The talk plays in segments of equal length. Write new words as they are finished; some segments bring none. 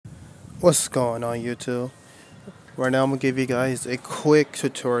What's going on YouTube? Right now I'm going to give you guys a quick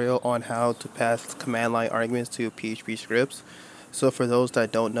tutorial on how to pass command line arguments to PHP scripts. So for those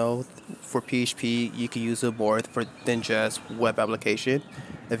that don't know, for PHP you can use it more than just web application.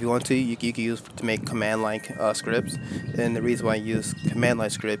 If you want to, you can use it to make command line scripts. And the reason why I use command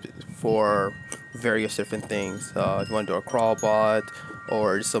line script for various different things. If you want to do a crawl bot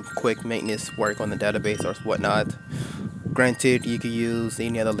or some quick maintenance work on the database or whatnot. Granted, you could use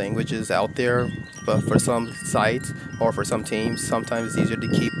any other languages out there, but for some sites or for some teams, sometimes it's easier to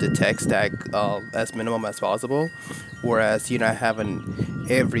keep the tech stack as minimum as possible. Whereas you're not having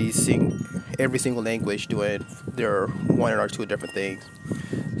every single language doing their one or two different things.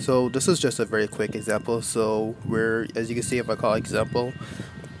 So this is just a very quick example. So we're, as you can see, if I call example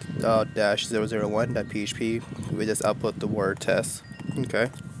dash 001.php, we just output the word test. Okay.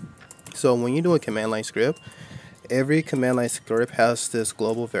 So when you do a command line script, every command line script has this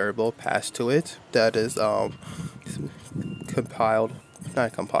global variable passed to it that is not compiled,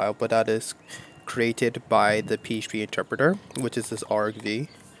 but that is created by the PHP interpreter, which is this argv.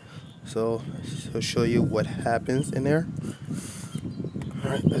 So I'll show you what happens in there.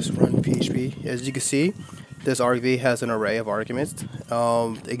 Alright, let's run PHP. As you can see, this argv has an array of arguments.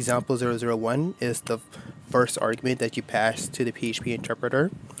 Example 001 is the first argument that you pass to the PHP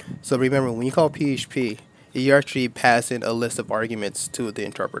interpreter. So remember, when you call PHP, you're actually passing a list of arguments to the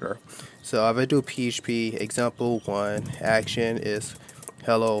interpreter. So if I do PHP example 1, action is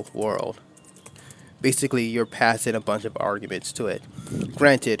hello world. Basically, you're passing a bunch of arguments to it.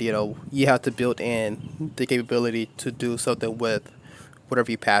 Granted, you have to build in the capability to do something with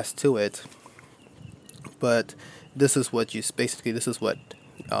whatever you pass to it. But this is what you see.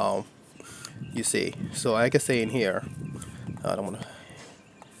 So I can say in here, I don't want to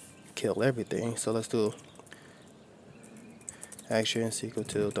kill everything. So let's do action is equal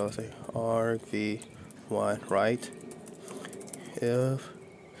to argv1, right? If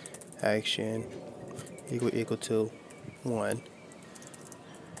action equal to 1,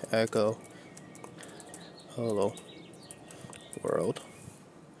 echo hello world.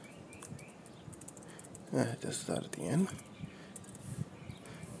 Just that at the end.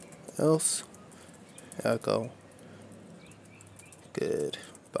 Else echo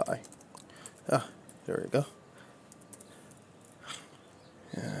goodbye. There we go.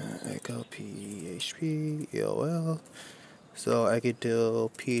 Echo PHP EOL. So I could do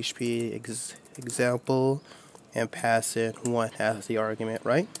PHP example and pass in 1 as the argument,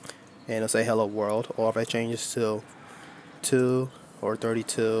 right? And it'll say hello world. Or if I change this to 2 or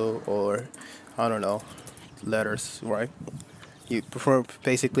 32 or I don't know, letters, right? You prefer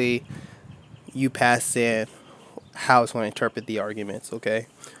basically you pass in how it's going to interpret the arguments, okay?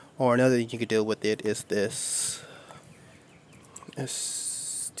 Or another thing you could do with it is this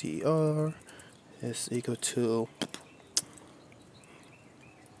str is equal to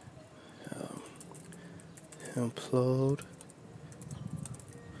implode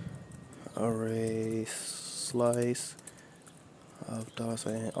array slice of dots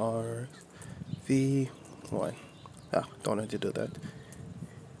and args v1. Don't have to do that.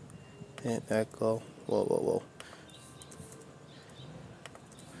 And echo whoa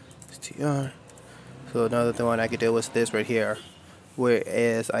str. So another thing I could do is this right here,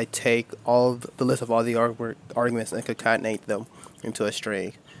 whereas I take all the list of all the arguments and concatenate them into a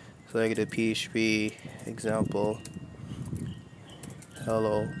string. So I could do PHP example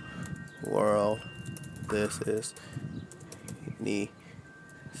hello world. This is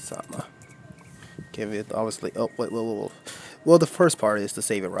Sama. Give it obviously. Oh wait, whoa. Well, the first part is to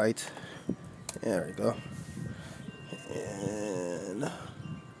save it, right? There we go. And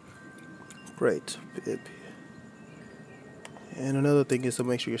great. And another thing is to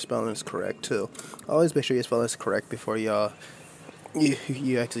make sure your spelling is correct too. Always make sure your spelling is correct before you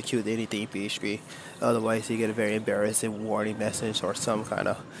execute anything in PHP. Otherwise, you get a very embarrassing warning message or some kind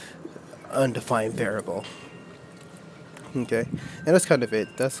of undefined variable. Okay, and that's kind of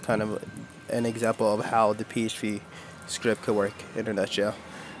it. That's kind of an example of how the PHP script could work in a nutshell.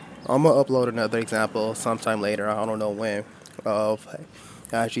 I'm gonna upload another example sometime later, I don't know when, of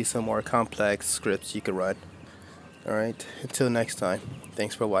actually some more complex scripts you could run. Alright, until next time,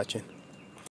 thanks for watching.